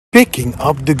Picking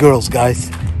up the girls,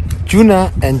 guys.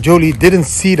 Juna and Joli didn't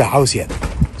see the house yet,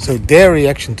 so their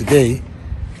reaction today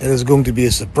is going to be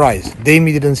a surprise.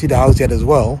 Demi didn't see the house yet as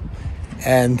well,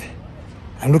 and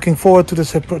I'm looking forward to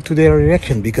their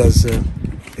reaction because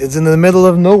it's in the middle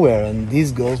of nowhere, and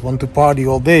these girls want to party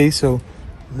all day. So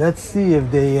let's see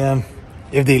if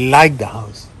they like the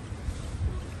house.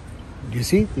 Do you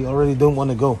see? They already don't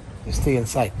want to go. They stay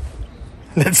inside.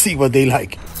 Let's see what they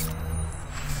like.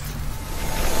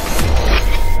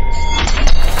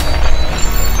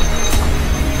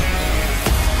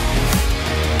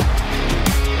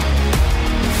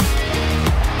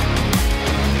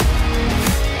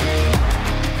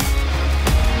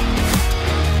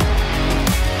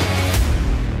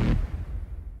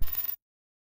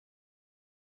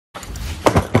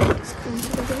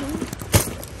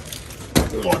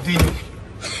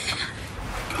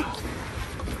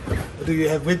 What do you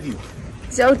have with you?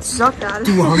 Zo te zak halen.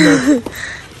 200.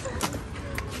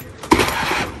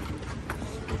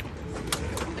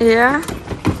 Ja.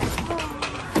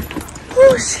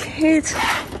 Oeh, shit.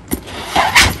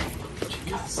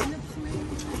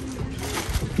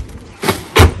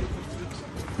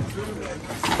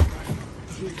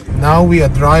 Now we are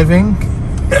driving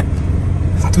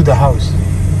to the house.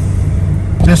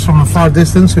 Just from a far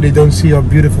distance so they don't see our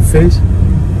beautiful face.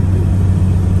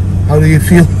 How do you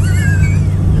feel?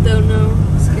 I don't know.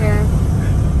 Scared.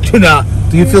 Juna,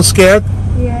 do you feel scared?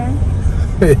 Yeah.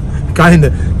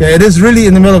 Kinda. Yeah, it is really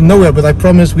in the middle of nowhere, but I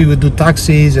promised we would do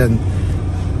taxis and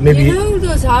maybe... You know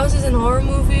those houses in horror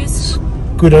movies?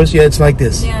 Kudos, yeah, it's like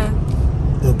this. Yeah.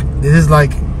 Look, this is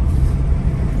like...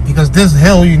 Because this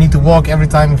hill you need to walk every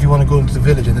time if you want to go into the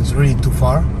village, and it's really too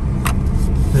far.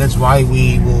 That's why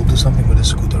we will do something with a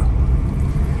scooter.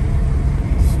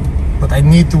 But I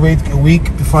need to wait a week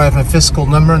before I have my fiscal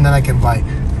number and then I can buy.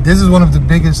 This is one of the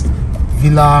biggest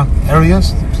villa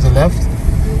areas to the left.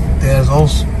 There's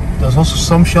also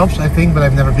some shops, I think, but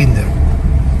I've never been there.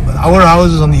 But our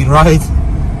house is on the right.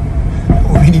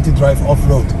 We need to drive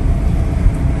off-road.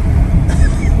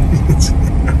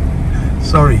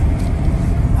 Sorry.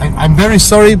 I'm very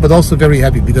sorry, but also very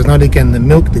happy because now they can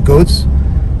milk the goats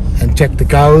and check the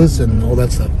cows and all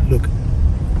that stuff. Look.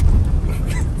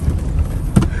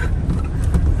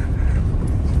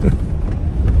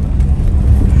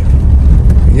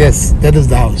 Yes, that is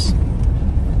the house.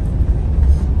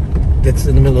 That's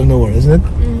in the middle of nowhere, isn't it?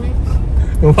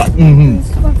 Mm-hmm. What? Mm-hmm.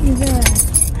 It's fucking there.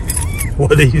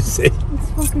 What did you say? It's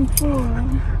fucking full.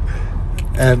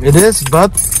 It is,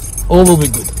 but all will be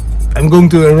good. I'm going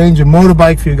to arrange a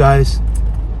motorbike for you guys.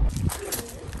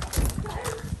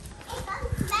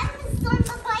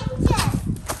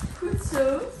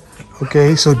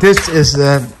 Okay, so this is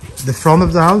the front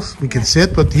of the house. We can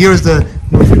sit, but here's the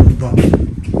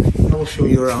I will show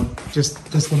you around. Just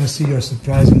want to see your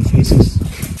surprising faces.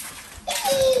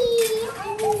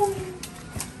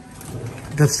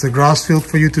 That's the grass field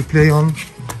for you to play on.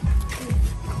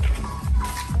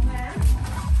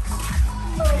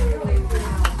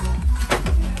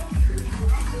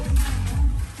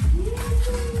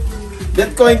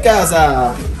 Let's go in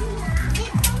casa.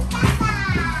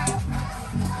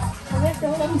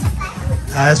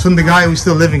 That's from the guy who's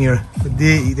still living here, but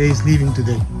they is leaving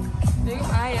today.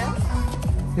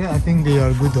 Yeah, I think they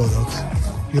are good dogs.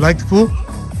 You like the pool?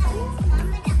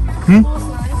 Hmm?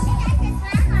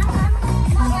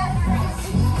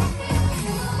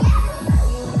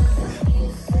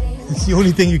 It's the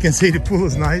only thing you can say, the pool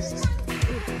is nice.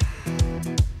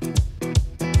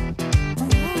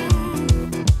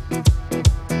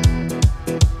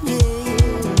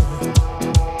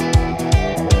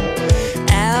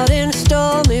 Out in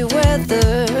stormy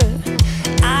weather,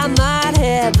 I might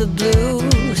have the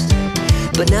blues,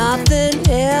 but nothing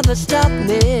ever stopped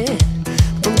me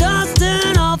from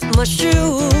dusting off my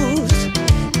shoes.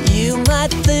 You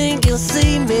might think you'll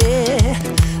see me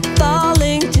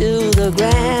falling to the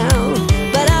ground,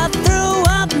 but I threw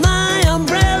up my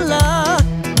umbrella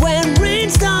when rain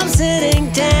stops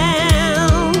hitting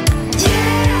town.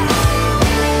 Yeah!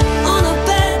 On a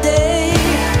bad day,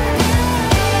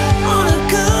 on a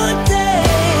good day,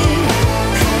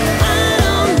 I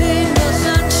don't need no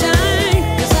sunshine,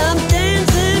 'cause I'm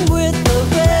dancing with the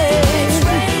rain.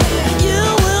 You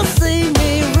will see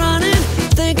me running,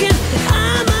 thinking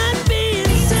I might be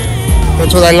insane.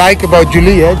 That's what I like about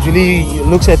Joli. Joli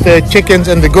looks at the chickens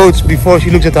and the goats before she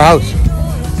looks at the house.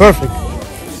 Perfect.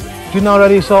 Juna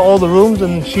already saw all the rooms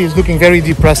and she is looking very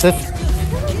depressive.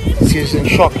 She is in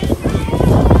shock.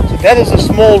 So that is a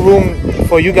small room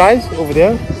for you guys over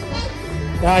there.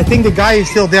 I think the guy is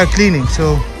still there cleaning,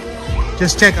 so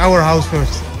just check our house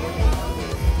first.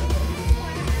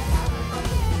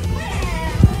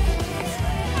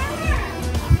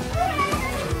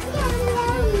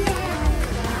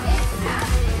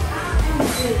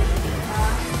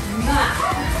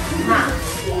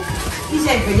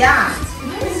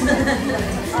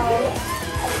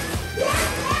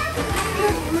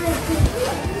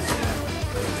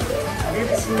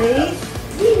 Nee.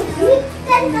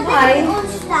 Bij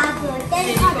ons slapen.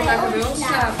 Die kan lekker bij ons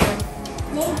slapen.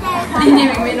 Die neem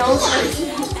ik mee naar ons.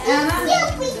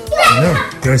 No,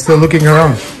 they're still looking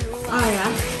around. Oh ja.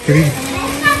 Three.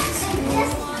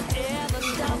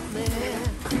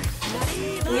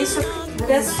 Is het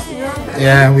best?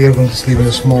 Yeah, we are going to sleep in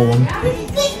a small one.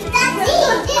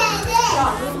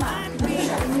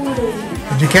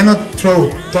 But you cannot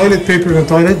throw toilet paper in the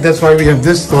toilet. That's why we have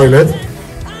this toilet.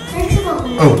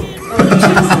 Oh,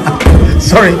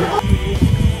 sorry.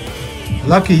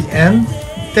 Lucky and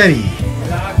Teddy.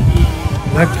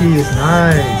 Lucky is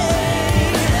nice.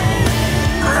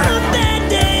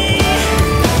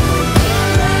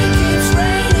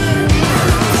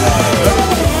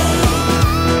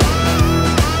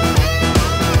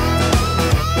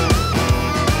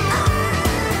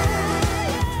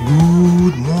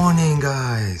 Good morning,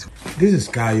 guys. This is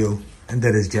Kayo and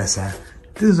that is Jessa.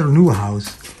 This is our new house.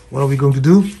 What are we going to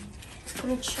do? I'm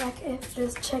gonna check if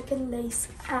this chicken lays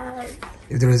eggs.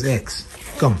 If there is eggs.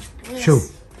 Come, show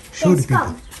the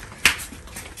people.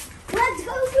 Let's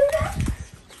go do that.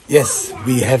 Yes,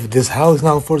 we have this house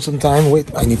now for some time.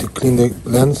 Wait, I need to clean the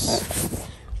lens.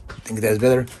 I think that's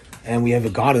better. And we have a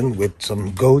garden with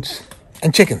some goats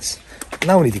and chickens.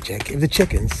 Now we need to check if the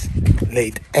chickens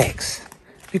laid eggs.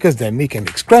 Because then we can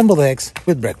make scrambled eggs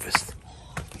with breakfast.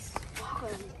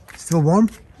 Still warm?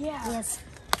 Yeah. Yes.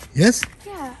 Yes?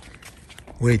 Yeah.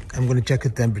 Wait, I'm gonna check the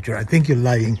temperature. I think you're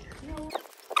lying. No.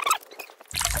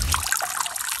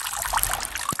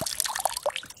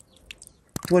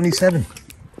 27.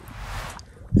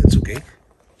 That's okay.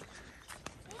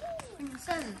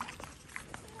 27.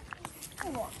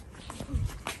 Oh.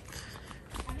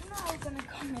 I don't know how it's gonna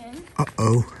come in.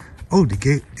 Uh-oh. Oh, the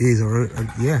gate is already,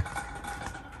 yeah.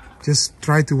 Just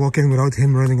try to walk in without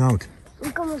him running out.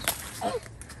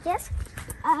 Yes.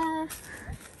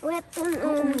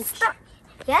 Stop.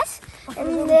 Yes.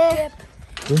 And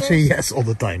Don't say yes all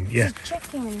the time. Yeah.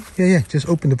 chicken. Yeah. Just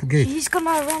open the gate. He's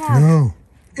gonna run out. No.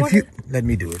 If you let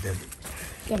me do it then.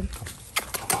 Get him.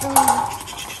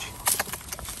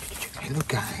 Hello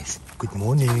guys. Good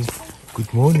morning.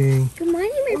 Good morning. Good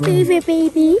morning, my baby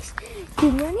babies.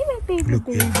 Good morning, my baby Look,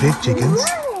 we babies. have big chickens.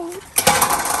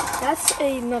 That's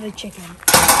another chicken.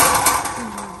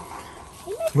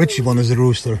 Which one is the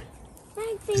rooster?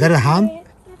 Is that a ham?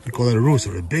 We call it a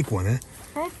rooster, a big one, eh?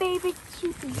 My baby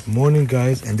cutie. Good morning,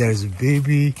 guys. And there's a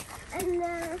baby. And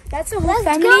that's a whole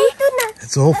family.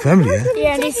 It's a whole family, eh?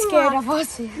 Yeah, and he's scared of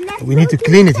us. We need to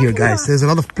clean it here, guys. There's a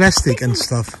lot of plastic and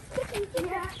stuff.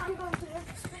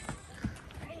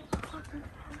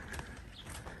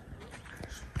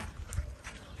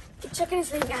 The chicken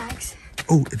is laying eggs.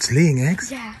 Oh, it's laying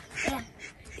eggs? Yeah.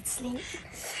 It's laying eggs.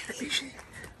 Let me see.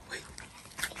 Wait,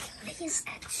 Laying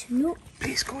eggs. No.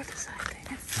 please go to the side.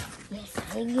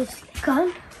 Yes.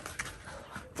 Come.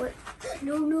 What?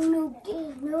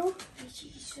 No.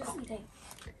 He's just eating.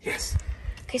 Yes.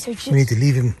 Okay, so just. We need to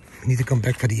leave him. We need to come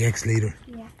back for the eggs later.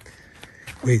 Yeah.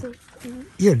 Wait.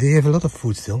 Here, they have a lot of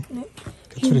food still. No.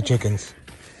 That's for the chickens.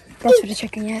 That's for the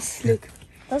chicken, yes. Look.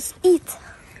 Let's eat.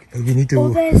 But we need to... All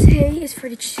this hay is for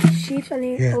the sheep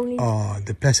only. Yeah. Oh,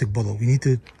 the plastic bottle. We need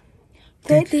to...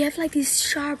 They have like these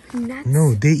sharp nuts.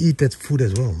 No, they eat that food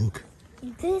as well. Look.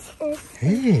 This is...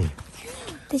 Hey.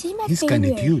 This is my He's favorite. kind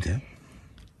of cute, huh?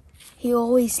 He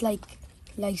always likes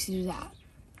to do that.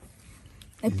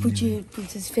 Like puts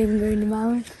his finger in the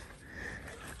mouth.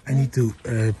 I need to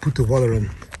put the water in.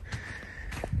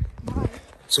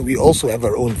 So we also have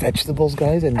our own vegetables,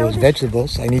 guys, and those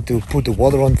vegetables I need to put the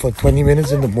water on for 20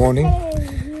 minutes in the morning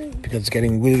because it's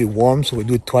getting really warm, so we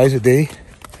do it twice a day.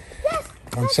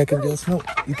 1 second, just no,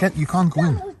 you can't go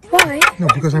in. Why? No,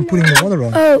 because I'm putting the water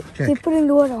on. Oh, Check. you're putting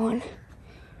the water on.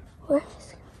 What?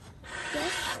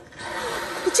 Yes?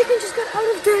 The chicken just got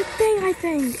out of the thing, I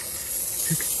think.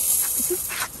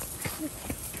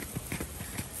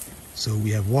 So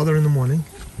we have water in the morning.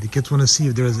 The kids want to see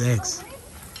if there is eggs.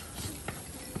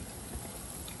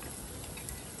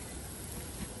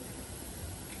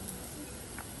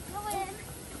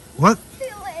 What?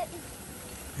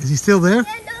 Is he still there?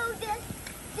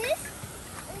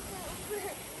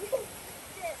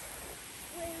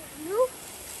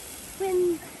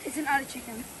 It's another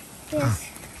chicken. Yes.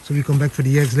 So we come back for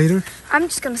the eggs later? I'm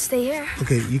just gonna stay here.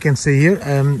 Okay, you can stay here.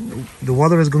 The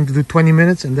water is going to do 20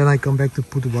 minutes and then I come back to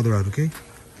put the water out, okay?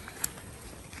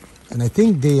 And I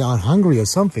think they are hungry or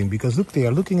something because look, they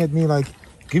are looking at me like,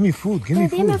 give me food, give me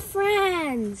They're my food.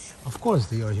 friends. Of course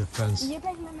they are your friends. You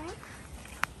like my mic?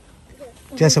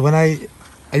 Jessa,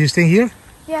 are you staying here?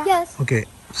 Yeah. Yes. Okay,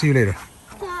 see you later.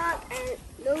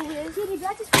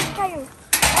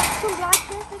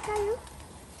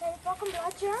 Kijk, pak een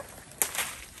bladje.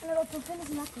 En dan op de vinden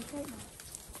ze lekker. Kijk maar.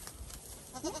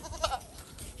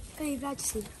 Kan je blaadjes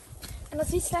zien. En dat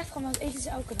is niet slecht gewoon, want eten ze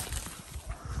elke dag.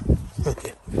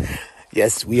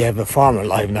 Yes, we have a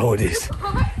farmer life nowadays.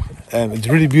 It's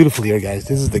really beautiful here, guys.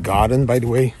 This is the garden, by the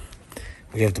way.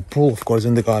 We have the pool, of course,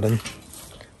 in the garden.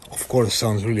 Of course,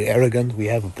 sounds really arrogant. We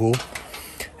have a pool.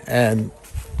 And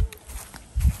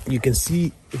you can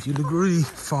see, if you look really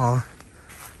far,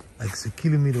 like it's a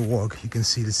kilometer walk, you can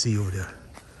see the sea over there.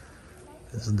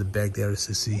 It's in the back there is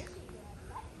the sea.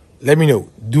 Let me know,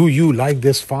 do you like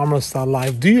this farmer style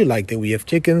life? Do you like that we have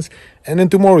chickens? And in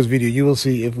tomorrow's video, you will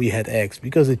see if we had eggs,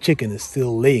 because the chicken is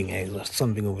still laying eggs or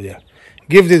something over there.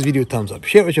 Give this video a thumbs up,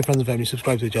 share it with your friends and family,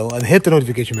 subscribe to the channel, and hit the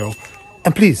notification bell.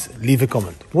 And please leave a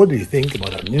comment. What do you think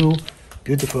about our new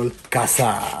beautiful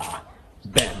casa?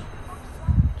 Bam!